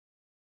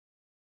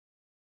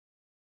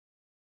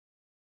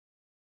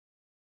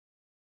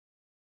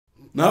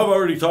Now, I've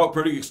already talked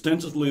pretty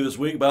extensively this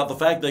week about the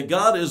fact that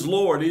God is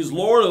Lord. He's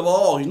Lord of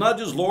all. He's not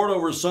just Lord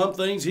over some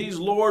things. He's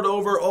Lord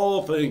over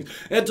all things.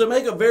 And to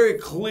make a very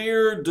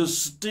clear,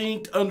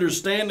 distinct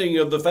understanding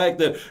of the fact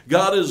that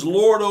God is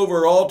Lord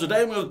over all,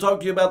 today I'm going to talk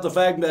to you about the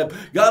fact that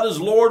God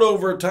is Lord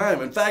over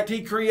time. In fact,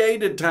 He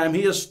created time.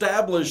 He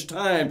established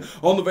time.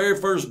 On the very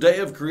first day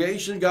of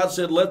creation, God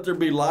said, "Let there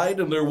be light,"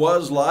 and there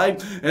was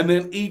light. And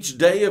then each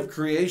day of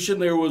creation,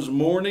 there was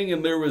morning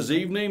and there was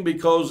evening,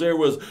 because there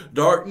was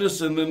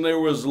darkness and then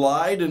there was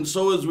light. And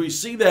so as we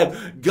see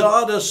that,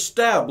 God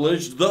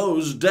established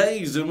those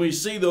days, and we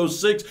see those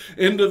 6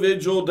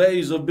 individual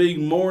days of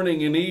being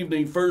morning and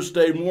evening, first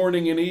day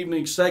morning and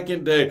evening,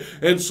 second day,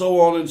 and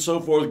so on and so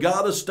forth.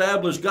 God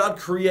established, God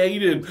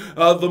created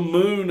the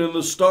moon and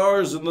the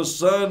stars and the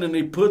sun, and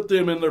He put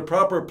them in their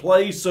proper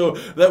place so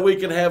that we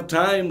can have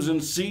times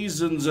and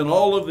seasons and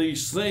all of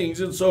these things.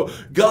 And so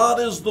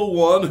God is the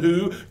one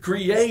who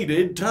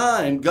created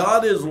time.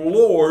 God is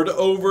Lord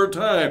over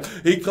time.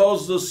 He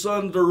caused the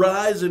sun to rise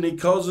and He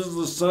causes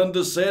the sun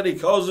to set. He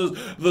causes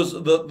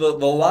the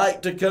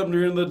light to come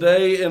during the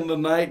day and the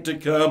night to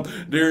come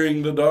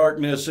during the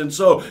darkness. And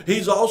so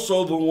He's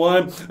also the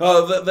one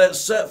that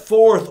set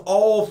forth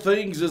all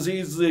things. As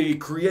He's the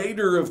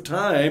creator of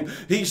time,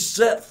 He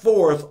set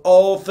forth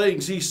all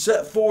things. He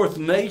set forth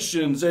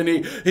nations, and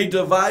He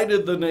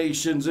divided the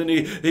nations, and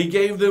He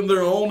gave them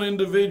their own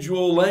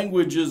individual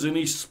languages, and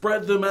He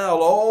spread them out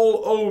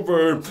all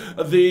over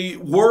the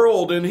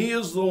world. And He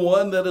is the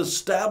one that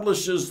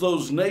establishes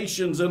those nations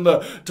and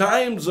the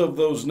times of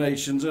those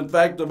nations. In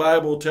fact, the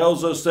Bible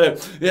tells us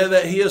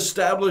that He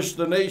established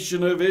the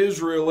nation of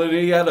Israel, and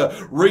He had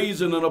a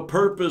reason and a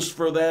purpose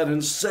for that,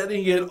 and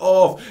setting it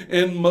off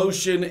in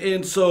motion.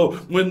 And so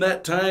when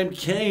that time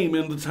came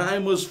and the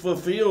time was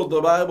fulfilled,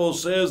 the Bible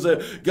says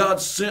that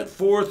God sent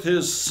forth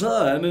His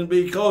Son. And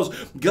because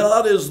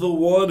God is the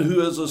one who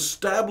has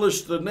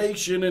established the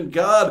nation, and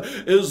God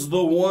is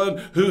the one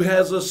who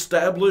has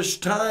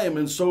established time,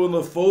 and so in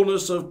the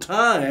fullness of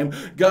time,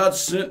 God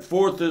sent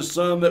forth His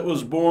Son that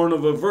was born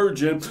of a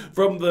virgin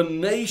from the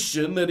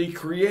nation that He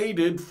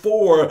created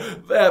for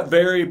that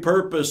very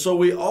purpose. So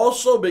we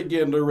also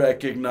begin to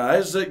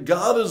recognize that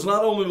God is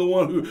not only the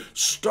one who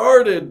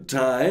started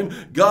time,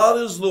 God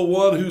is the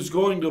one who's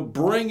going to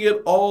bring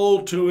it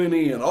all to an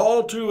end,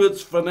 all to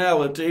its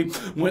finality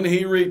when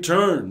He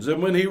returns.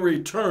 And when He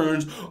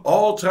returns,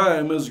 all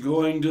time is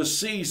going to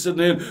cease. And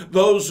then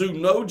those who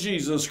know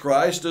Jesus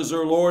Christ as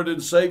their Lord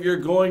and Savior are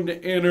going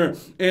to enter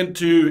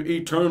into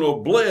eternal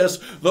bliss.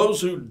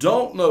 Those who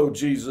don't know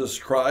Jesus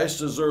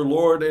Christ as their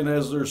Lord and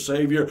as their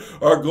Savior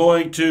are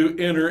going to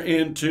enter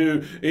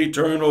into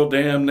eternal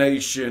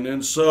damnation.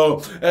 And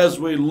so as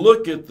we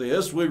look at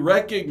this, we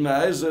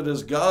recognize that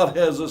as God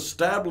has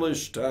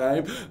established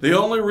time, the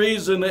only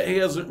reason that He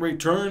hasn't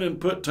returned and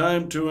put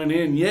time to an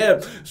end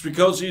yet is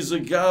because He's a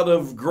God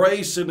of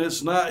grace, and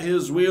it's not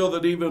His will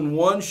that even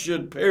one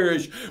should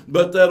perish,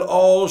 but that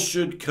all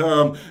should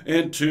come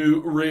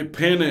into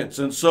repentance.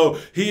 And so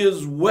He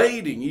is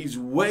waiting. He's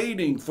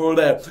waiting for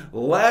that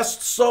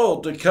last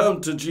soul to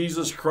come to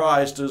Jesus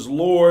Christ as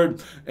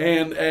Lord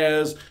and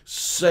as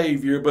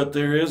Savior. But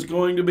there is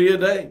going to be a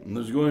day, and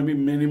there's going to be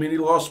many, many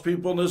lost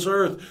people on this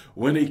earth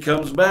when He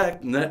comes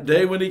back. And that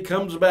day when He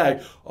comes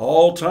back,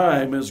 all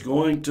time is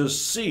going to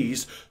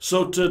cease.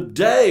 So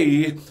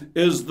today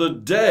is the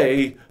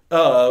day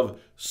of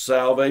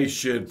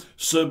salvation.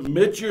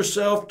 Submit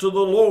yourself to the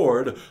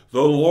Lord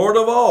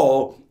of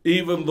all,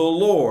 even the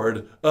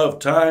Lord of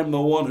time,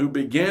 the one who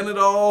began it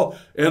all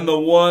and the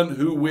one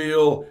who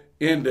will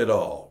end it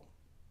all.